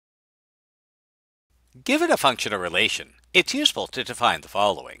Given a function or relation, it's useful to define the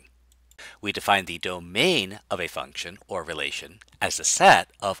following. We define the domain of a function or relation as the set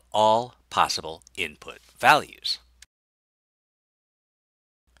of all possible input values.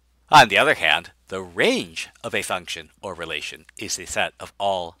 On the other hand, the range of a function or relation is the set of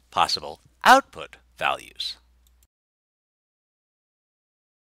all possible output values.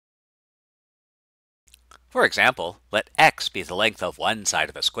 For example, let x be the length of one side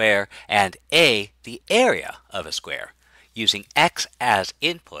of a square and a the area of a square. Using x as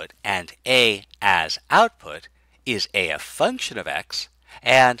input and a as output, is a function of x,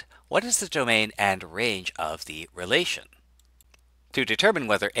 and what is the domain and range of the relation? To determine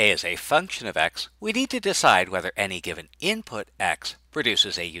whether a is a function of x, we need to decide whether any given input x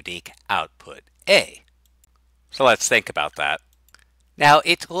produces a unique output a. So let's think about that. Now,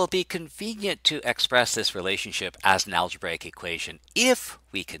 it will be convenient to express this relationship as an algebraic equation if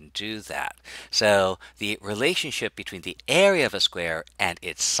we can do that. So the relationship between the area of a square and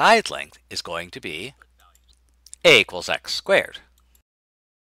its side length is going to be a equals x squared.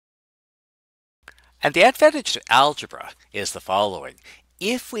 And the advantage to algebra is the following.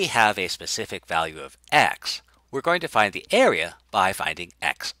 If we have a specific value of x, we're going to find the area by finding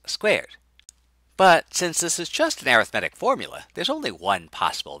x squared. But since this is just an arithmetic formula, there's only one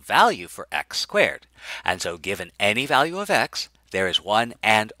possible value for x squared. And so given any value of x, there is one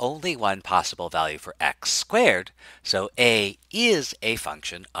and only one possible value for x squared, so a is a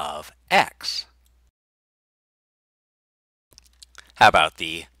function of x. How about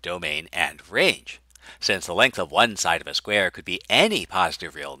the domain and range? Since the length of one side of a square could be any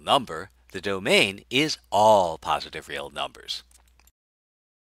positive real number, the domain is all positive real numbers.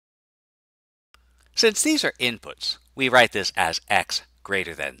 Since these are inputs, we write this as x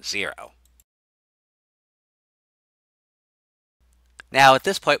greater than 0. Now, at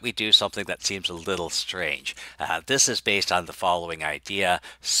this point, we do something that seems a little strange. This is based on the following idea.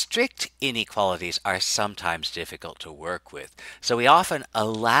 Strict inequalities are sometimes difficult to work with, so we often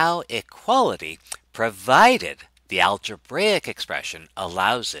allow equality provided the algebraic expression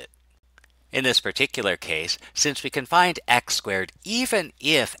allows it. In this particular case, since we can find x squared even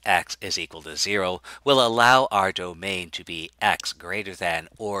if x is equal to 0, we'll allow our domain to be x greater than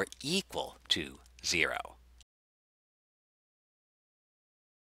or equal to 0.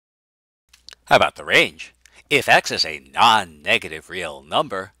 How about the range? If x is a non-negative real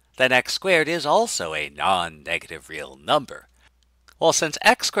number, then x squared is also a non-negative real number. Well, since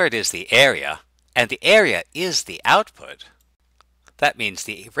x squared is the area, and the area is the output, that means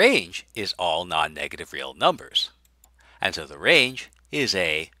the range is all non-negative real numbers. And so the range is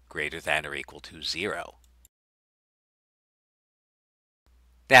a greater than or equal to 0.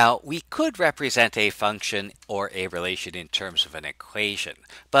 Now, we could represent a function or a relation in terms of an equation,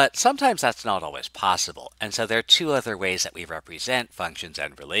 but sometimes that's not always possible, and so there are two other ways that we represent functions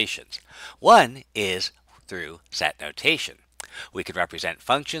and relations. One is through set notation. We could represent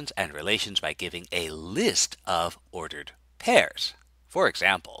functions and relations by giving a list of ordered pairs. For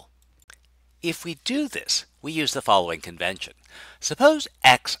example, if we do this, we use the following convention. Suppose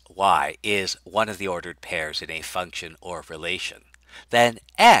x, y is one of the ordered pairs in a function or relation. Then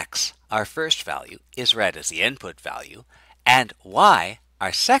x, our first value, is read as the input value, and y,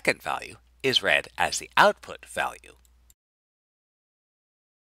 our second value, is read as the output value.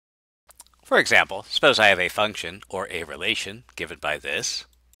 For example, suppose I have a function or a relation given by this.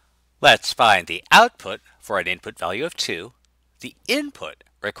 Let's find the output for an input value of 2, the input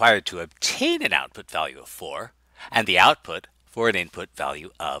required to obtain an output value of 4, and the output for an input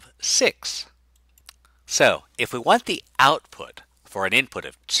value of 6. So, if we want the output for an input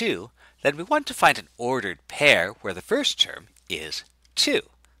of 2, then we want to find an ordered pair where the first term is 2.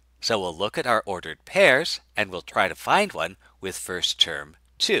 So we'll look at our ordered pairs, and we'll try to find one with first term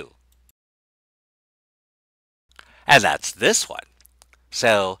 2. And that's this one.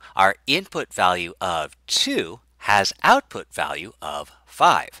 So our input value of 2 has output value of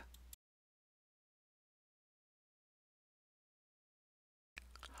 5.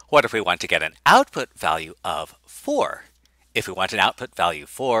 What if we want to get an output value of 4? If we want an output value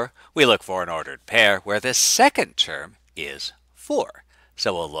 4, we look for an ordered pair where the second term is 4.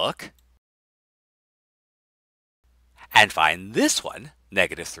 So we'll look and find this one,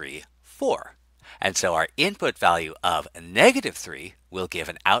 negative 3, 4. And so our input value of negative 3 will give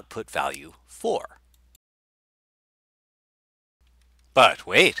an output value 4. But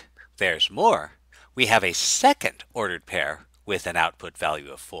wait, there's more. We have a second ordered pair with an output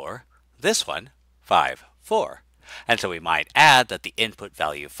value of 4. This one, 5, 4. And so we might add that the input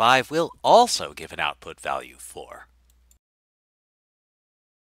value 5 will also give an output value 4.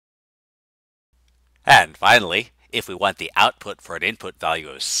 And finally, if we want the output for an input value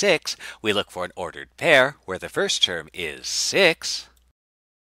of 6, we look for an ordered pair where the first term is 6.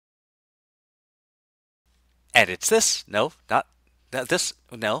 And it's this. No, not this.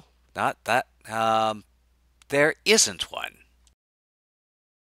 No, not that. There isn't one.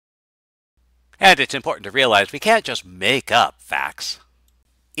 And it's important to realize we can't just make up facts.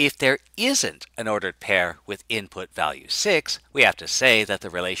 If there isn't an ordered pair with input value 6, we have to say that the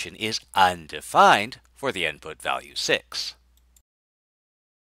relation is undefined for the input value 6.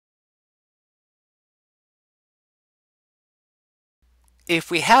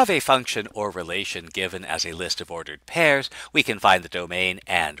 If we have a function or relation given as a list of ordered pairs, we can find the domain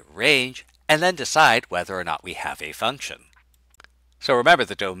and range, and then decide whether or not we have a function. So remember,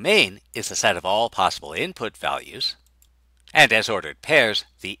 the domain is the set of all possible input values, and as ordered pairs,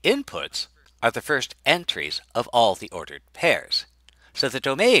 the inputs are the first entries of all the ordered pairs. So the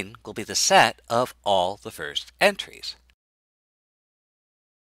domain will be the set of all the first entries.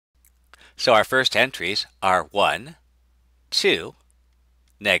 So our first entries are 1, 2,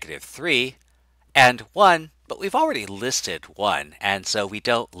 -3, and 1, but we've already listed 1, and so we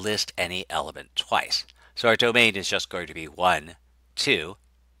don't list any element twice. So our domain is just going to be 1, 2,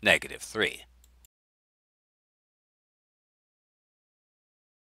 -3.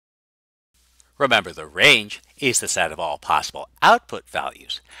 Remember, the range is the set of all possible output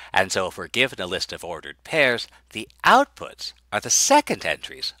values, and so if we're given a list of ordered pairs, the outputs are the second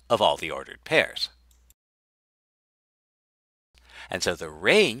entries of all the ordered pairs. And so the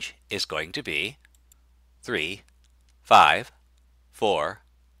range is going to be 3, 5, 4,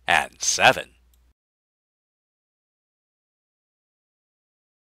 and 7.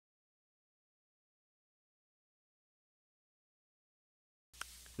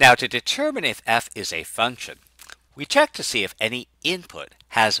 Now, to determine if f is a function, we check to see if any input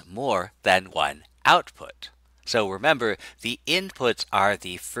has more than one output. So remember, the inputs are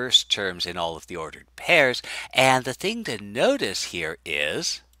the first terms in all of the ordered pairs, and the thing to notice here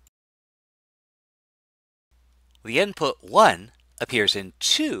is the input 1 appears in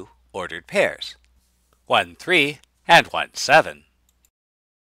two ordered pairs, 1, 3, and 1, 7.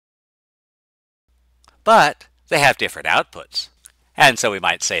 But they have different outputs. And so we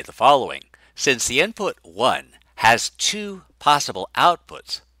might say the following: since the input 1 has two possible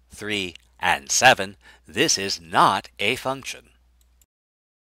outputs, 3 and 7, this is not a function.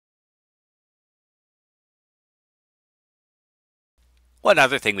 One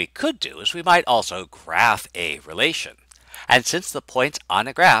other thing we could do is we might also graph a relation. And since the points on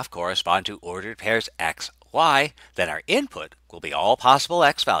a graph correspond to ordered pairs x, y, then our input will be all possible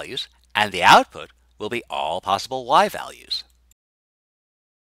x values, and the output will be all possible y values.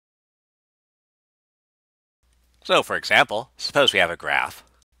 So for example, suppose we have a graph.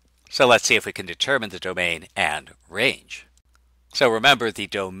 So let's see if we can determine the domain and range. So remember, the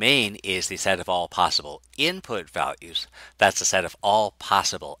domain is the set of all possible input values. That's the set of all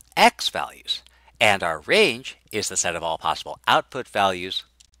possible x values. And our range is the set of all possible output values,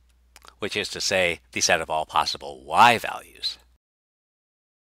 which is to say, the set of all possible y values.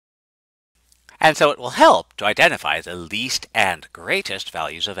 And so it will help to identify the least and greatest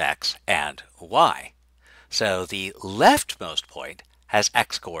values of x and y. So the leftmost point has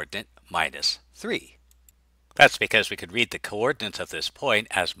x-coordinate -3. That's because we could read the coordinates of this point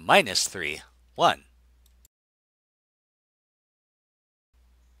as -3, 1.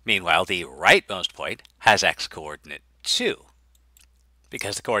 Meanwhile, the rightmost point has x-coordinate 2,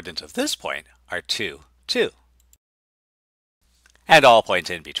 because the coordinates of this point are 2, 2. And all points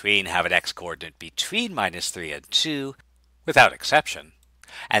in between have an x-coordinate between -3 and 2, without exception.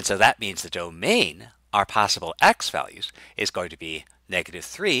 And so that means the domain, our possible x values, is going to be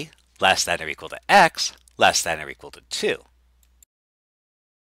 -3 less than or equal to x less than or equal to 2.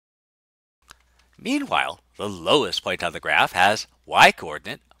 Meanwhile, the lowest point on the graph has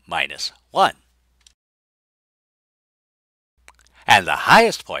y-coordinate -1. And the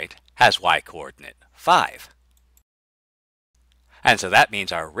highest point has y-coordinate 5. And so that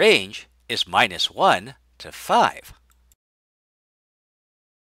means our range is -1 to 5.